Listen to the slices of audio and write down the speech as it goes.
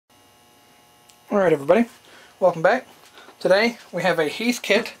Alright everybody, welcome back. Today we have a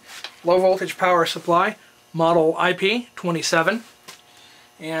Heathkit low voltage power supply, model IP27.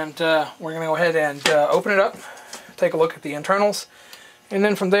 And we're going to go ahead and open it up, take a look at the internals, and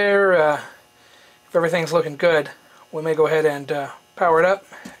then from there, if everything's looking good, we may go ahead and power it up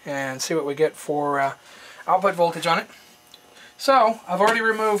and see what we get for output voltage on it. So, I've already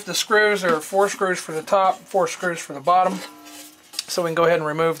removed the screws. There are 4 screws for the top, 4 screws for the bottom. So we can go ahead and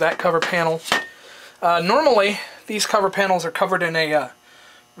remove that cover panel. Normally, these cover panels are covered in a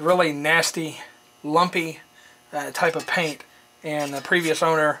really nasty, lumpy type of paint, and the previous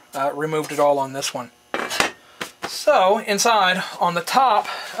owner removed it all on this one. So, inside, on the top,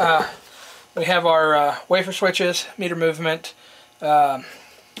 we have our wafer switches, meter movement,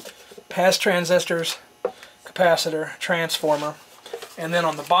 pass transistors, capacitor, transformer, and then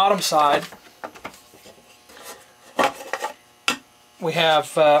on the bottom side, we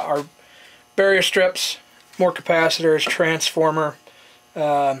have our barrier strips, more capacitors, transformer,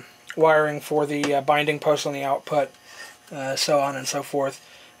 wiring for the binding post on the output, so on and so forth.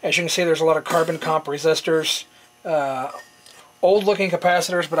 As you can see, there's a lot of carbon comp resistors, old looking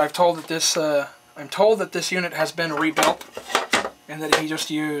capacitors, but I'm told that this unit has been rebuilt and that he just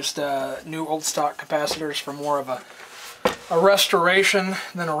used new old stock capacitors for more of a restoration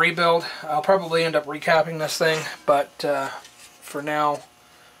than a rebuild. I'll probably end up recapping this thing, but for now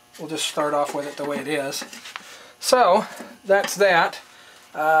we'll just start off with it the way it is. So that's that.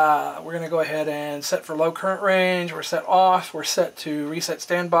 We're going to go ahead and set for low current range. We're set off. We're set to reset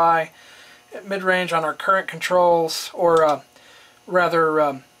standby. At mid-range on our current controls, or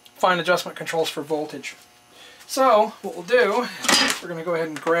rather fine adjustment controls for voltage. So what we'll do, we're going to go ahead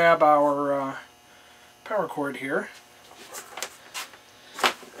and grab our power cord here.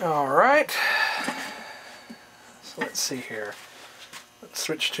 Alright, so let's see here. Let's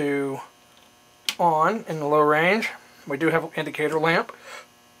switch to on in the low range. We do have an indicator lamp.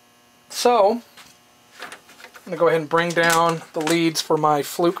 So, I'm going to go ahead and bring down the leads for my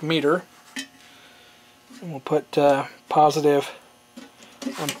fluke meter. And we'll put positive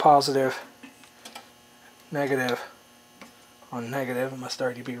on positive, negative on negative. I must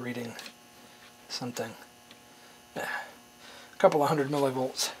already be reading something. A couple of 100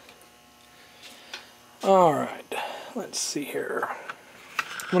 millivolts. Alright, let's see here.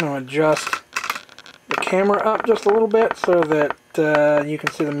 I'm going to adjust the camera up just a little bit so that you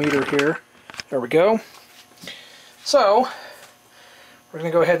can see the meter here. There we go. So, we're going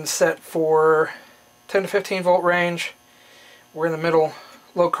to go ahead and set for 10 to 15 volt range. We're in the middle,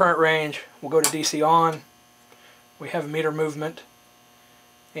 low current range. We'll go to DC on. We have meter movement.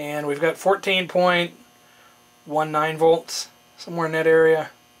 And we've got 14.19 volts, somewhere in that area.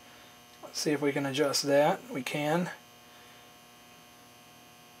 Let's see if we can adjust that. We can.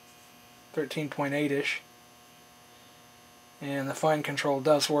 13.8-ish. And the fine control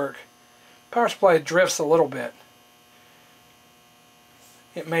does work. Power supply drifts a little bit.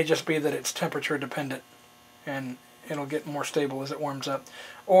 It may just be that it's temperature dependent and it'll get more stable as it warms up.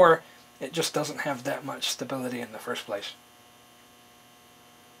 Or it just doesn't have that much stability in the first place.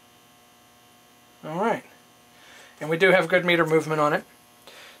 Alright. And we do have good meter movement on it.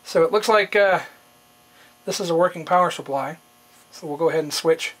 So it looks like this is a working power supply. So we'll go ahead and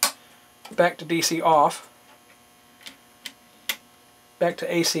switch back to DC off, back to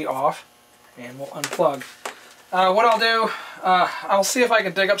AC off, and we'll unplug. What I'll do, I'll see if I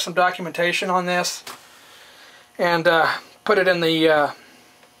can dig up some documentation on this and put it in the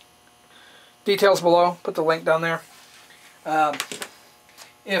details below, put the link down there.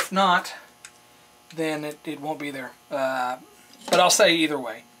 If not, then it won't be there. But I'll say either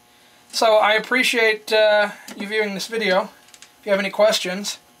way. So I appreciate you viewing this video. If you have any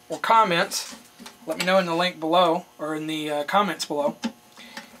questions or comments, let me know in the link below, or in the comments below.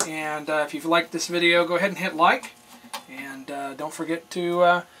 And if you've liked this video, go ahead and hit like, and don't forget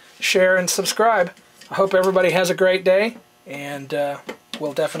to share and subscribe. I hope everybody has a great day, and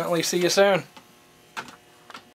we'll definitely see you soon.